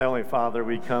Heavenly Father,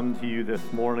 we come to you this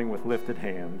morning with lifted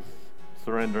hands,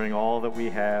 surrendering all that we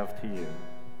have to you.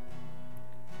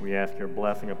 We ask your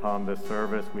blessing upon this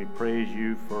service. We praise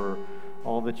you for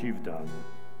all that you've done.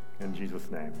 In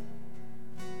Jesus' name,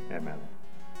 amen.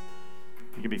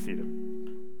 You can be seated.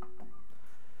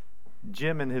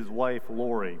 Jim and his wife,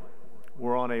 Lori,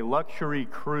 were on a luxury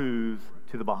cruise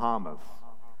to the Bahamas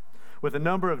with a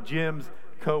number of Jim's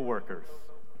co-workers.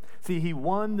 See, he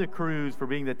won the cruise for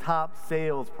being the top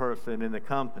salesperson in the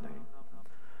company.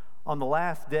 On the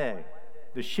last day,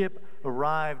 the ship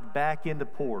arrived back into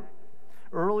port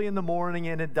early in the morning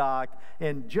and it docked,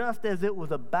 and just as it was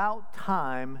about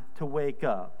time to wake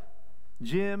up,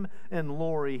 Jim and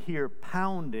Lori hear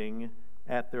pounding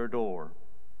at their door.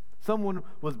 Someone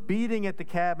was beating at the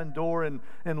cabin door, and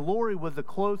Lori was the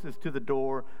closest to the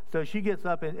door, so she gets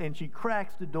up and she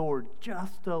cracks the door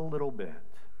just a little bit.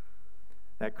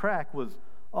 That crack was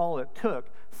all it took.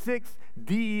 6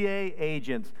 DEA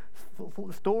agents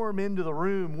storm into the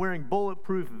room wearing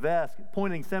bulletproof vests,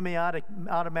 pointing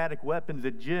semi-automatic weapons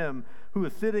at Jim, who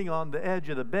was sitting on the edge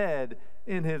of the bed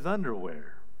in his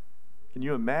underwear. Can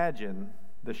you imagine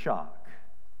the shock?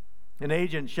 An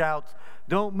agent shouts,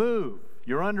 "Don't move,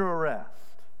 you're under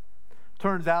arrest."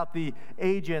 Turns out the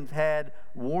agents had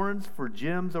warrants for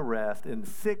Jim's arrest in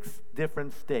 6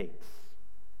 different states.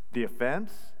 The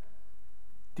offense?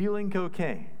 Dealing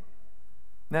cocaine.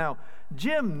 Now,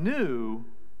 Jim knew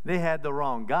they had the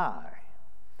wrong guy.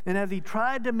 And as he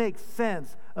tried to make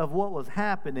sense of what was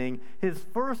happening, his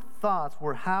first thoughts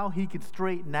were how he could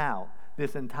straighten out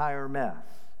this entire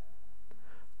mess.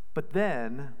 But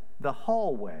then, the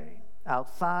hallway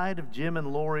outside of Jim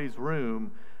and Lori's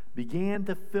room began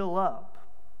to fill up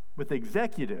with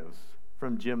executives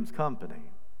from Jim's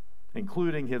company,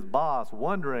 including his boss,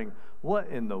 wondering what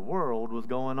in the world was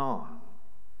going on.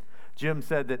 Jim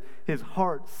said that his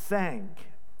heart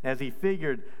sank as he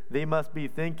figured they must be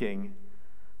thinking,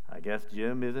 "I guess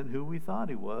Jim isn't who we thought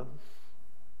he was."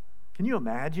 Can you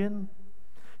imagine?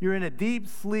 You're in a deep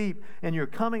sleep and you're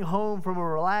coming home from a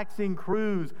relaxing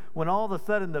cruise when all of a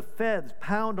sudden the feds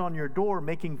pound on your door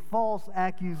making false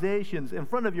accusations in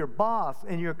front of your boss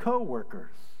and your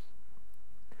coworkers.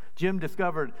 Jim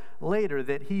discovered later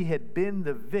that he had been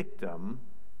the victim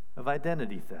of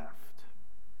identity theft.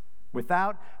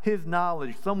 Without his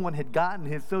knowledge, someone had gotten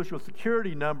his Social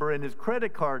Security number and his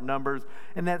credit card numbers,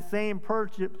 and that same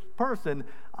person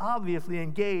obviously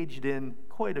engaged in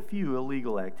quite a few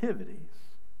illegal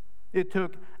activities. It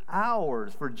took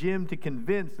hours for Jim to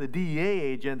convince the DEA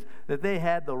agents that they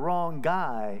had the wrong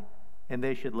guy and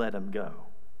they should let him go.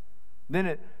 Then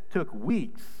it took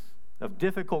weeks of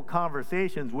difficult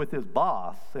conversations with his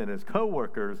boss and his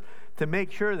coworkers to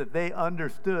make sure that they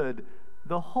understood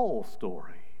the whole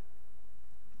story.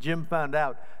 Jim found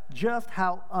out just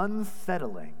how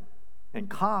unsettling and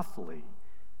costly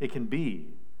it can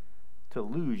be to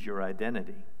lose your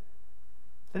identity.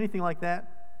 Anything like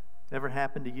that ever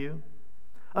happened to you?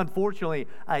 Unfortunately,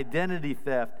 identity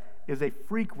theft is a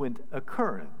frequent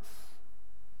occurrence.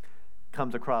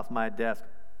 Comes across my desk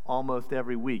almost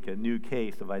every week, a new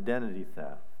case of identity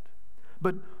theft.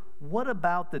 But what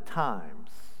about the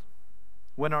times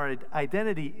when our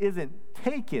identity isn't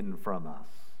taken from us?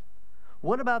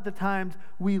 What about the times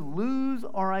we lose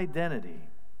our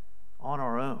identity on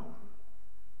our own?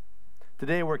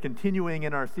 Today we're continuing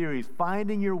in our series,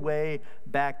 Finding Your Way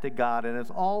Back to God, and it's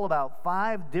all about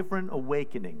 5 different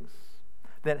awakenings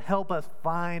that help us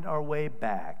find our way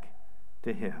back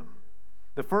to Him.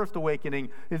 The first awakening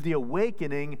is the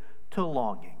awakening to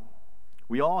longing.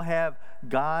 We all have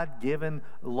God-given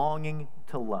longing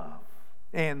to love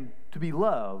and to be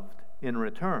loved in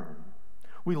return.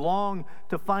 We long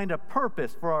to find a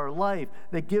purpose for our life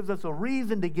that gives us a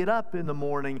reason to get up in the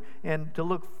morning and to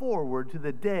look forward to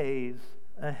the days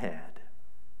ahead.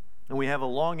 And we have a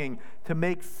longing to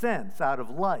make sense out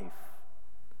of life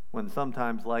when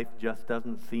sometimes life just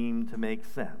doesn't seem to make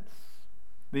sense.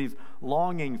 These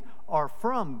longings are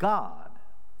from God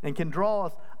and can draw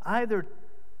us either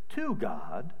to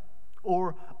God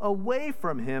or away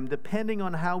from Him, depending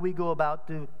on how we go about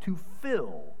to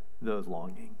fill those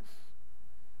longings.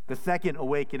 The second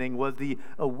awakening was the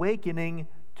awakening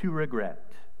to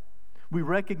regret. We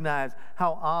recognize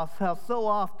how so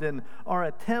often our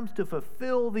attempts to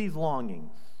fulfill these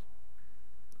longings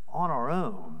on our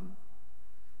own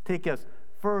take us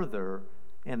further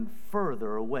and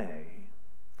further away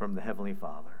from the Heavenly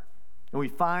Father. And we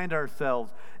find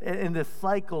ourselves in this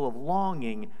cycle of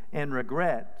longing and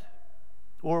regret.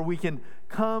 Or we can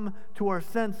come to our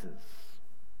senses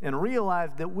and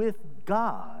realize that with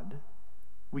God,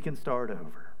 we can start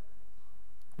over.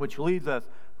 Which leads us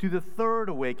to the third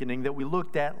awakening that we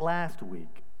looked at last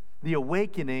week, the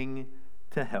awakening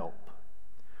to help.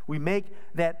 We make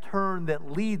that turn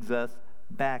that leads us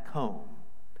back home.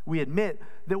 We admit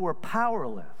that we're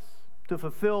powerless to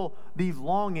fulfill these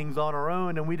longings on our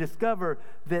own, and we discover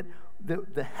that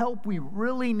the help we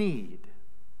really need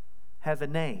has a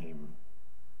name,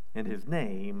 and his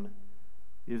name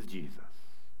is Jesus,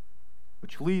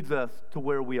 which leads us to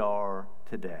where we are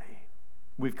today.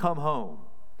 We've come home,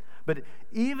 but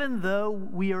even though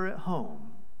we are at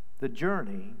home, the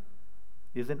journey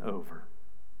isn't over.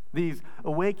 These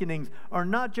awakenings are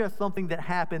not just something that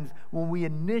happens when we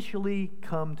initially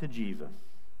come to Jesus.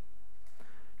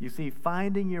 You see,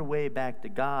 finding your way back to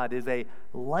God is a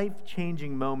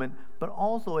life-changing moment, but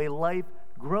also a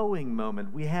life-growing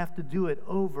moment. We have to do it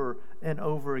over and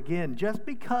over again. Just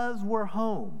because we're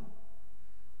home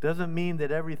doesn't mean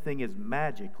that everything is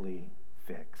magically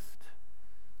fixed.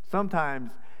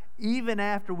 Sometimes, even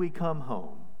after we come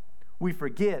home, we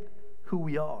forget who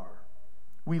we are.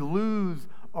 We lose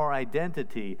our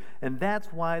identity, and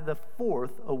that's why the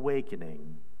fourth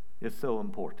awakening is so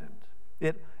important.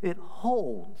 It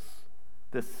holds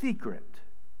the secret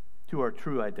to our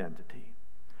true identity.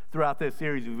 Throughout this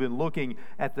series, we've been looking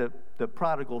at the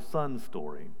prodigal son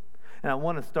story. And I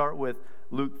want to start with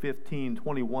Luke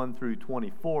 15:21 through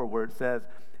 24, where it says,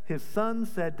 "His son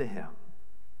said to him,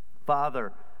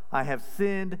 'Father, I have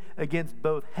sinned against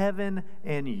both heaven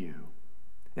and you,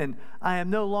 and I am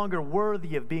no longer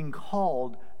worthy of being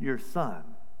called your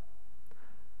son.'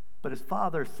 But his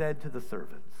father said to the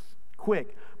servants,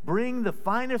 'Quick, bring the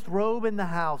finest robe in the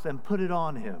house and put it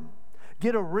on him.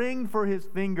 Get a ring for his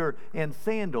finger and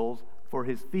sandals for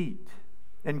his feet.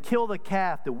 And kill the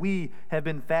calf that we have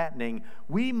been fattening.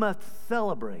 We must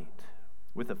celebrate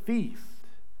with a feast.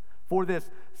 For this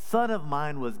son of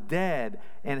mine was dead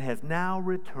and has now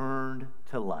returned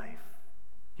to life.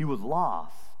 He was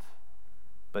lost,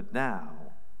 but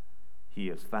now he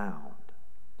is found.'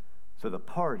 So the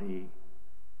party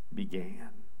began."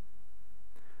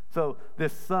 So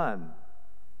this son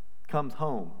comes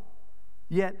home,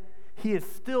 yet he is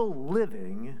still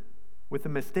living with a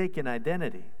mistaken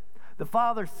identity. The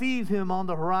father sees him on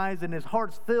the horizon, his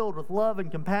heart's filled with love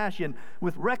and compassion.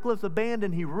 With reckless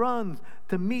abandon, he runs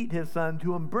to meet his son,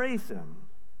 to embrace him.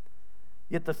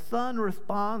 Yet the son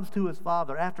responds to his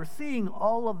father. After seeing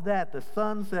all of that, the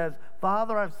son says,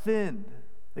 "Father, I've sinned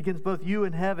against both you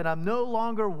and heaven. I'm no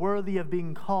longer worthy of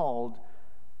being called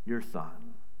your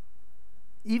son."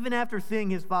 Even after seeing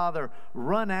his father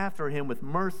run after him with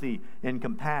mercy and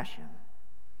compassion,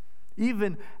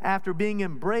 even after being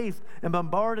embraced and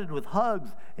bombarded with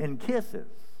hugs and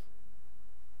kisses,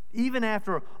 even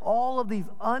after all of these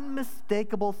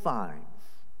unmistakable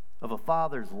signs of a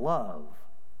father's love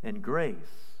and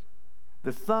grace,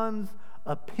 the son's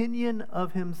opinion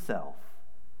of himself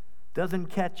doesn't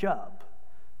catch up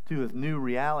to his new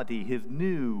reality, his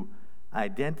new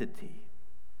identity.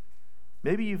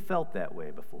 Maybe you felt that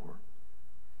way before.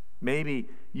 Maybe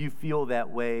you feel that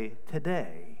way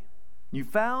today. You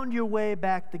found your way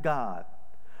back to God,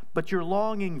 but your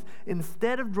longings,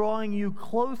 instead of drawing you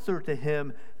closer to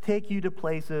him, take you to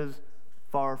places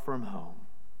far from home.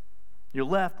 You're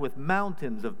left with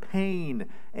mountains of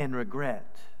pain and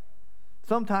regret.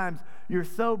 Sometimes you're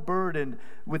so burdened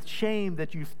with shame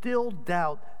that you still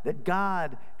doubt that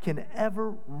God can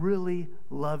ever really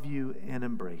love you and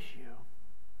embrace you.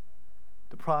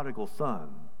 The prodigal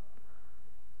son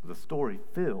was a story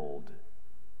filled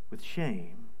with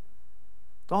shame.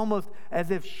 It's almost as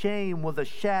if shame was a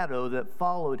shadow that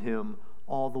followed him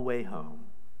all the way home.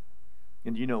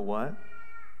 And you know what?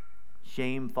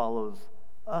 Shame follows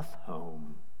us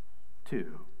home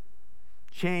too.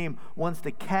 Shame wants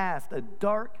to cast a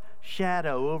dark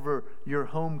shadow over your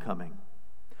homecoming.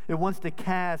 It wants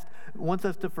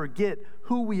us to forget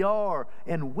who we are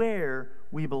and where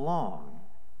we belong.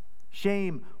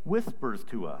 Shame whispers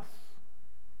to us,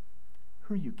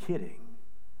 "Who are you kidding?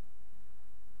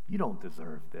 You don't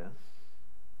deserve this."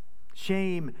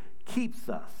 Shame keeps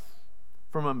us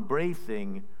from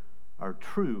embracing our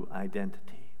true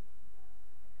identity.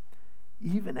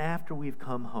 Even after we've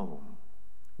come home,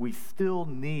 we still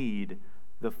need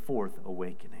the fourth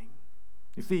awakening.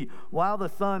 You see, while the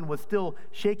son was still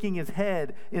shaking his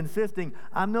head, insisting,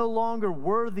 "I'm no longer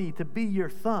worthy to be your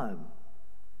son,"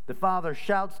 the father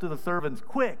shouts to the servants,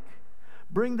 "Quick,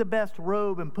 bring the best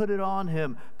robe and put it on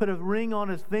him. Put a ring on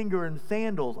his finger and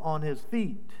sandals on his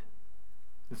feet."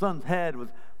 The son's head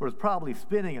was probably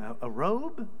spinning. A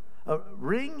robe? A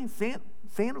ring?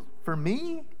 Sandals? For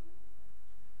me?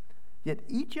 Yet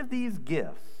each of these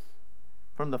gifts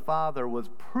from the father was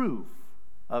proof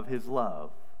of his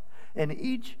love. And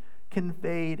each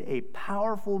conveyed a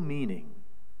powerful meaning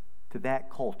to that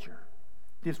culture.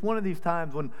 It's one of these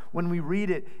times when we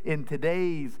read it in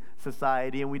today's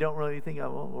society and we don't really think,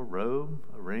 oh, a robe,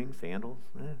 a ring, sandals,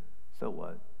 so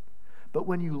what? But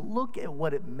when you look at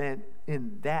what it meant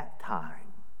in that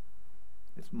time,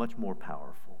 it's much more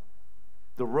powerful.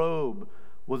 The robe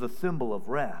was a symbol of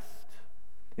rest.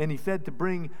 And he said to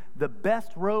bring the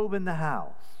best robe in the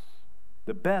house.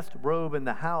 The best robe in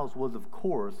the house was, of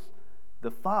course,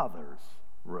 the father's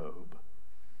robe.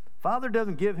 Father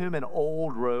doesn't give him an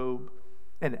old robe,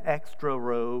 an extra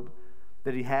robe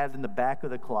that he has in the back of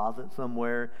the closet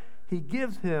somewhere. He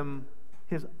gives him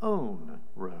his own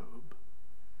robe.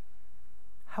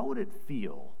 How would it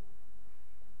feel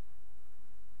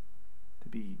to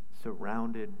be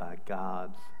surrounded by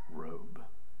God's robe?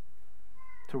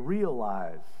 To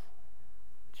realize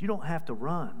that you don't have to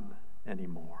run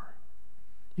anymore.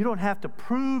 You don't have to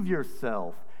prove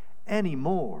yourself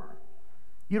anymore.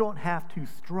 You don't have to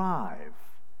strive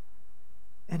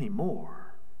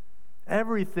anymore.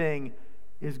 Everything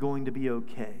is going to be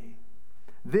okay.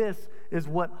 This is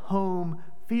what home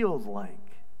feels like.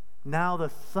 Now the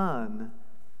son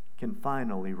can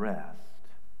finally rest.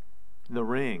 The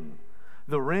ring.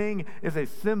 The ring is a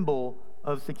symbol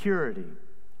of security.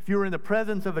 If you were in the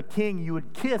presence of a king, you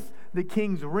would kiss the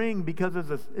king's ring because it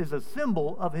is a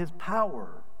symbol of his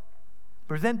power.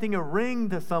 Presenting a ring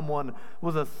to someone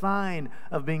was a sign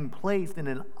of being placed in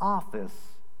an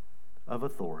office of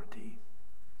authority.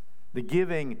 The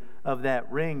giving of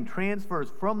that ring transfers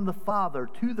from the father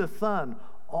to the son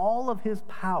all of his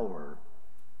power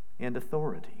and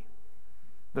authority.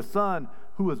 The son,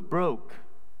 who was broke,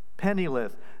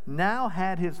 penniless, now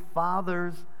had his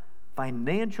father's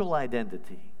financial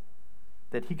identity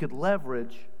that he could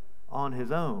leverage on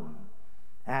his own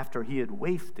after he had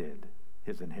wasted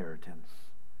his inheritance.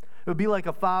 It would be like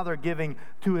a father giving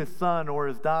to his son or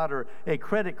his daughter a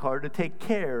credit card to take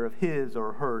care of his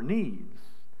or her needs.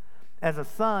 As a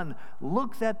son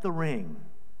looks at the ring,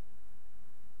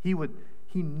 he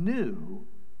knew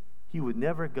he would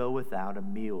never go without a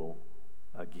meal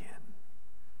again.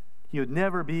 He would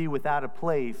never be without a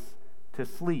place to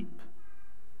sleep.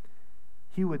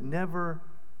 He would never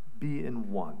be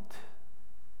in want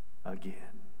again.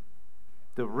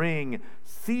 The ring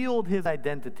sealed his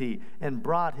identity and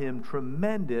brought him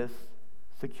tremendous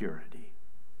security.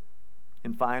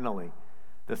 And finally,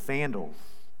 the sandals.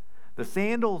 The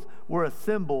sandals were a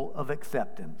symbol of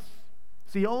acceptance.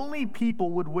 See, the only people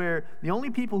who would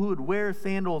wear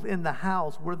sandals in the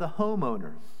house were the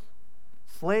homeowners.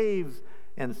 Slaves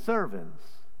and servants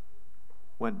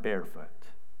went barefoot.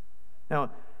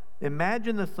 Now,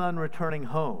 imagine the son returning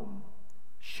home,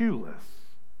 shoeless.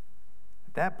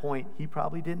 At that point, he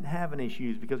probably didn't have any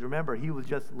shoes because remember, he was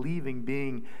just leaving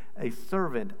being a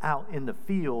servant out in the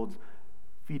fields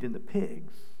feeding the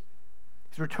pigs.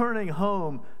 He's returning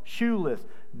home shoeless,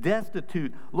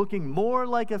 destitute, looking more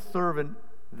like a servant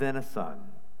than a son.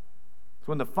 So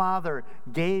when the father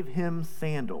gave him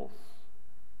sandals,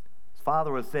 his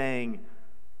father was saying,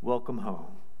 "Welcome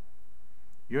home.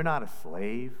 You're not a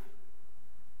slave.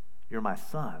 You're my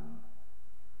son.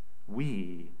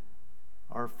 We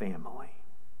are family."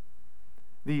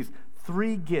 These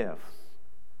three gifts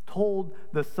told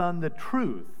the son the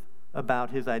truth about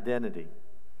his identity.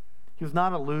 He was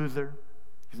not a loser.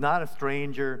 He's not a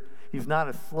stranger. He's not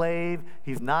a slave.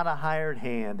 He's not a hired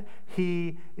hand.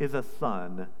 He is a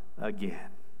son again.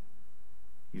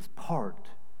 He's part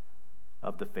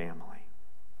of the family.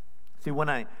 See, when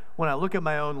I look at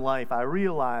my own life, I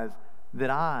realize that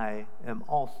I am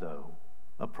also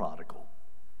a prodigal.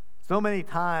 So many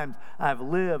times I've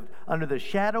lived under the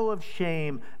shadow of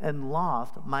shame and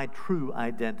lost my true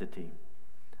identity.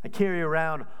 I carry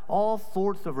around all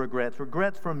sorts of regrets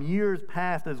from years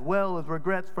past as well as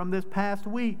regrets from this past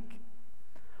week.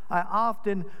 I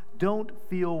often don't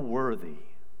feel worthy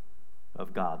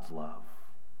of God's love.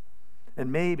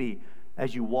 And maybe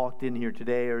as you walked in here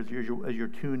today or as you're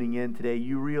tuning in today,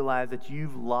 you realize that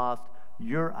you've lost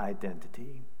your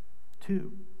identity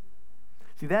too.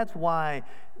 See, that's why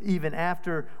even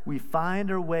after we find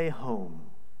our way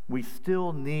home, we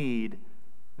still need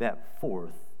that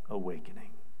fourth awakening.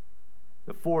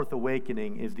 The fourth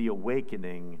awakening is the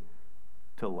awakening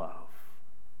to love.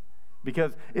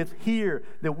 Because it's here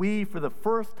that we, for the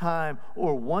first time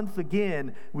or once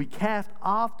again, we cast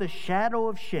off the shadow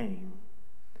of shame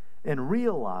and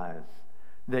realize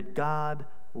that God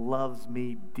loves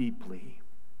me deeply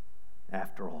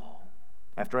after all.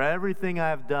 After everything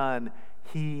I've done,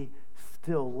 He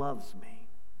still loves me.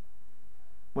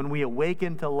 When we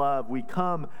awaken to love, we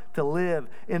come to live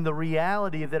in the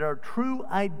reality that our true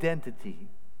identity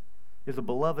is a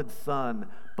beloved son,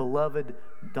 beloved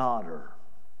daughter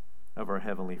of our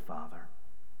Heavenly Father.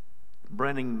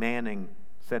 Brennan Manning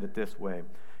said it this way.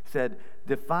 He said,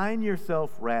 define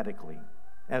yourself radically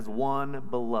as one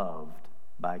beloved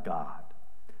by God.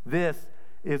 This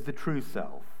is the true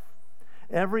self.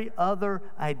 Every other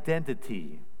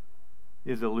identity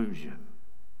is illusion.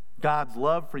 God's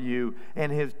love for you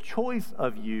and his choice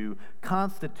of you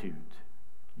constitute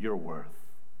your worth.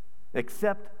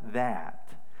 Accept that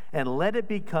and let it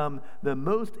become the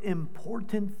most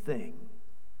important thing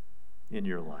in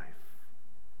your life.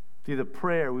 See, the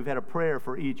prayer, we've had a prayer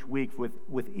for each week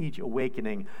with each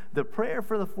awakening. The prayer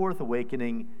for the fourth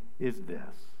awakening is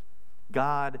this: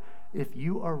 God, if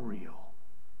you are real,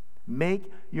 make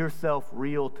yourself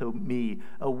real to me.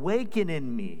 Awaken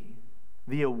in me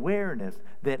the awareness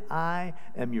that I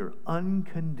am your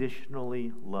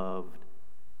unconditionally loved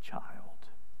child.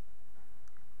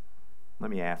 Let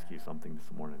me ask you something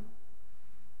this morning.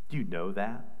 Do you know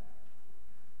that?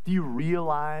 Do you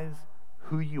realize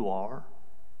who you are?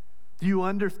 Do you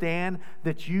understand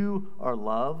that you are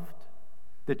loved,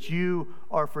 that you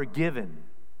are forgiven,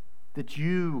 that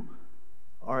you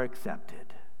are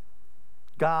accepted?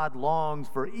 God longs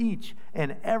for each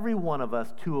and every one of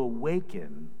us to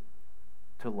awaken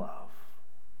to love.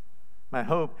 My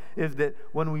hope is that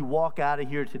when we walk out of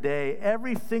here today,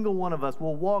 every single one of us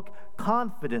will walk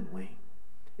confidently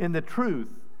in the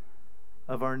truth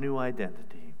of our new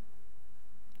identity.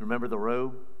 Remember the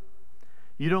robe?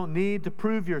 You don't need to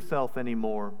prove yourself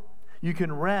anymore. You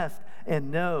can rest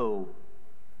and know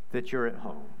that you're at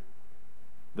home.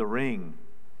 The ring.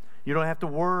 You don't have to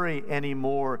worry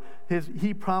anymore.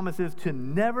 He promises to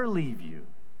never leave you.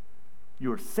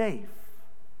 You're safe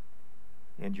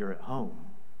and you're at home.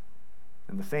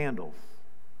 And the sandals.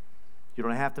 You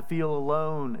don't have to feel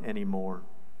alone anymore.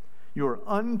 You are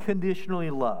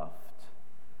unconditionally loved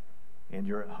and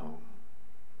you're at home.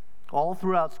 All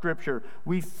throughout Scripture,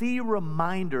 we see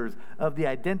reminders of the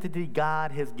identity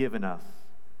God has given us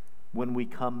when we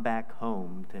come back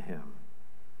home to him.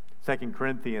 2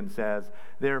 Corinthians says,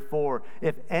 therefore,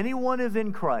 if anyone is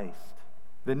in Christ,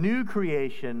 the new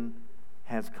creation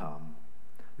has come.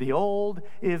 The old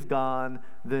is gone,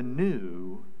 the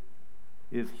new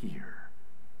is here.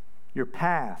 Your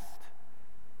past,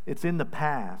 it's in the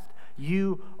past.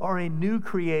 You are a new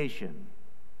creation.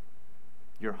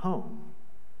 You're home.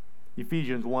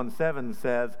 Ephesians 1:7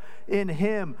 says, in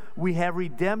him we have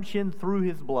redemption through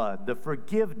his blood, the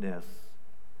forgiveness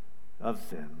of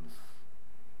sins.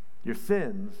 Your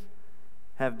sins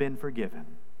have been forgiven.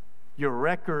 Your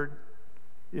record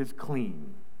is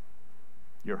clean.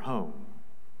 You're home.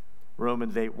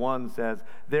 Romans 8:1 says,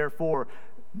 therefore,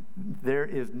 there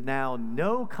is now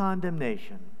no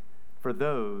condemnation for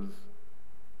those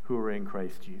who are in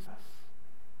Christ Jesus.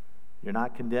 You're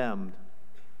not condemned.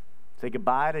 Say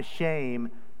goodbye to shame.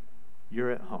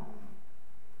 You're at home.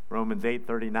 Romans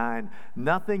 8:39,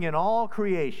 nothing in all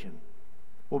creation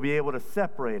will be able to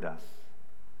separate us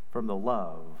from the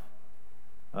love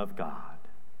of God.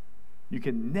 You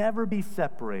can never be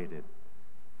separated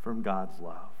from God's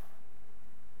love.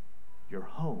 You're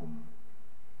home.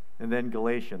 And then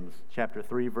Galatians chapter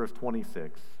 3, verse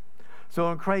 26.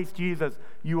 So in Christ Jesus,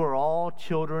 you are all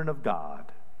children of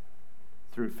God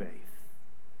through faith.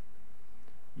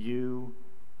 You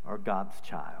are God's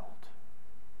child.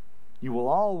 You will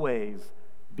always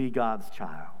be God's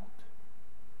child.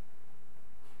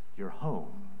 You're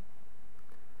home.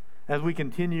 As we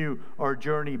continue our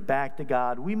journey back to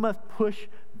God, we must push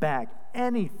back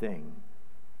anything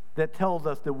that tells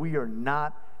us that we are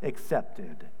not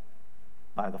accepted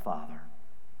by the Father.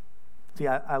 See,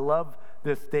 I love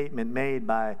this statement made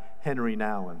by Henry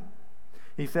Nouwen.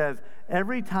 He says,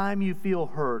 every time you feel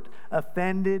hurt,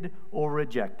 offended, or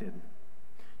rejected,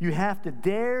 you have to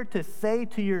dare to say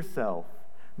to yourself,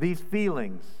 these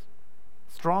feelings,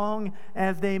 strong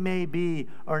as they may be,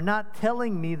 are not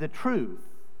telling me the truth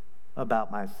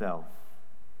about myself.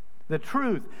 The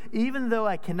truth, even though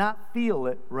I cannot feel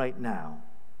it right now,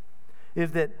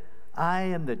 is that I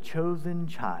am the chosen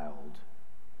child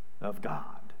of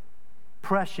God,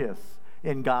 precious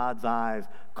in God's eyes,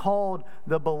 called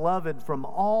the beloved from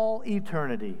all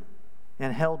eternity,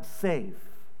 and held safe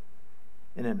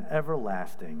in an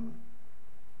everlasting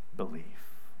belief.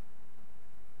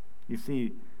 You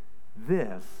see,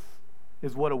 this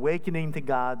is what awakening to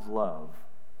God's love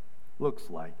looks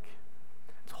like.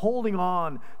 It's holding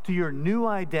on to your new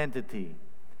identity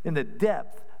in the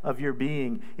depth of your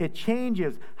being. It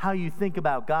changes how you think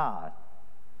about God,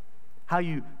 how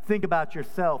you think about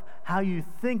yourself, how you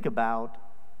think about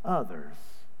others.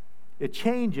 It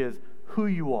changes who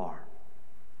you are.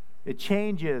 It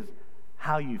changes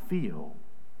how you feel.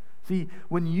 See,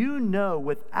 when you know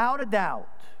without a doubt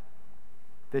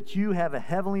that you have a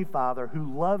heavenly Father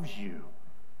who loves you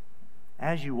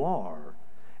as you are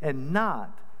and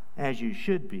not as you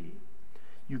should be,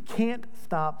 you can't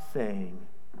stop saying,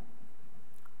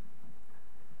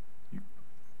 you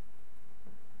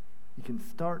can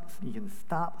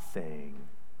stop saying,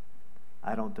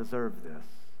 I don't deserve this.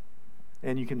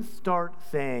 And you can start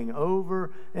saying over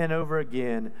and over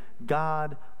again,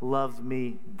 God loves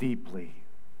me deeply,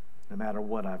 no matter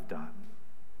what I've done.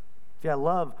 See, I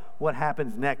love what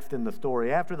happens next in the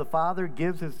story. After the father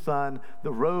gives his son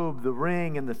the robe, the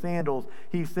ring, and the sandals,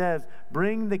 he says,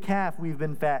 bring the calf we've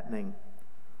been fattening.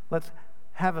 Let's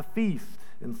have a feast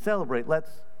and celebrate.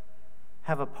 Let's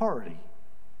have a party.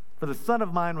 For the son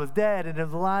of mine was dead and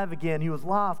is alive again. He was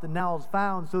lost and now is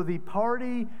found. So the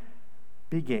party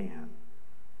began.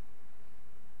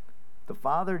 The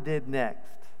father did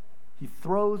next. He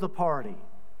throws a party.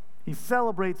 He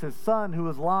celebrates his son who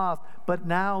was lost but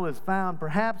now is found.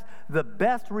 Perhaps the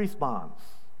best response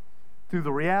to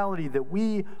the reality that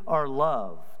we are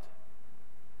loved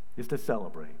is to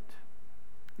celebrate,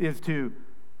 is to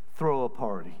throw a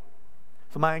party.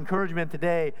 So my encouragement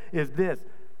today is this: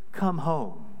 come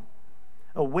home.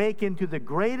 Awaken to the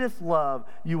greatest love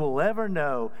you will ever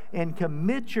know and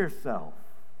commit yourself,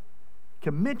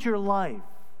 commit your life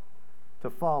to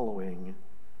following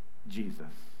Jesus.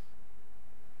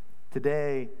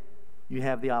 Today, you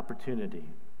have the opportunity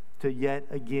to yet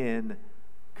again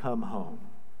come home.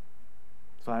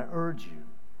 So I urge you,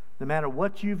 no matter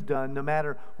what you've done, no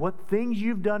matter what things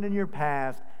you've done in your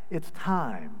past, it's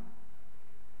time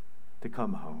to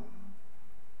come home.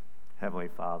 Heavenly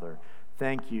Father,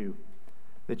 thank you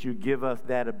that you give us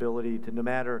that ability to, no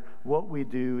matter what we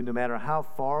do, no matter how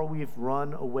far we've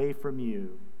run away from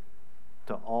you,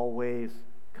 to always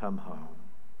come home.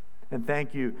 And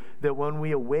thank you that when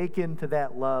we awaken to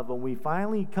that love, when we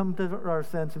finally come to our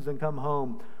senses and come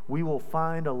home, we will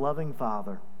find a loving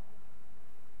Father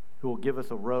who will give us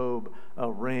a robe,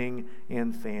 a ring,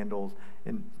 and sandals,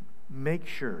 and make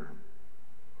sure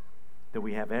that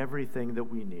we have everything that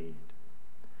we need.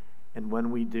 And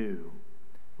when we do,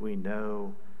 we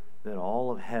know that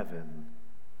all of heaven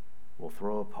will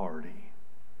throw a party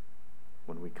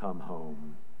when we come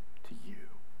home to you.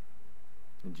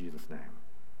 In Jesus' name.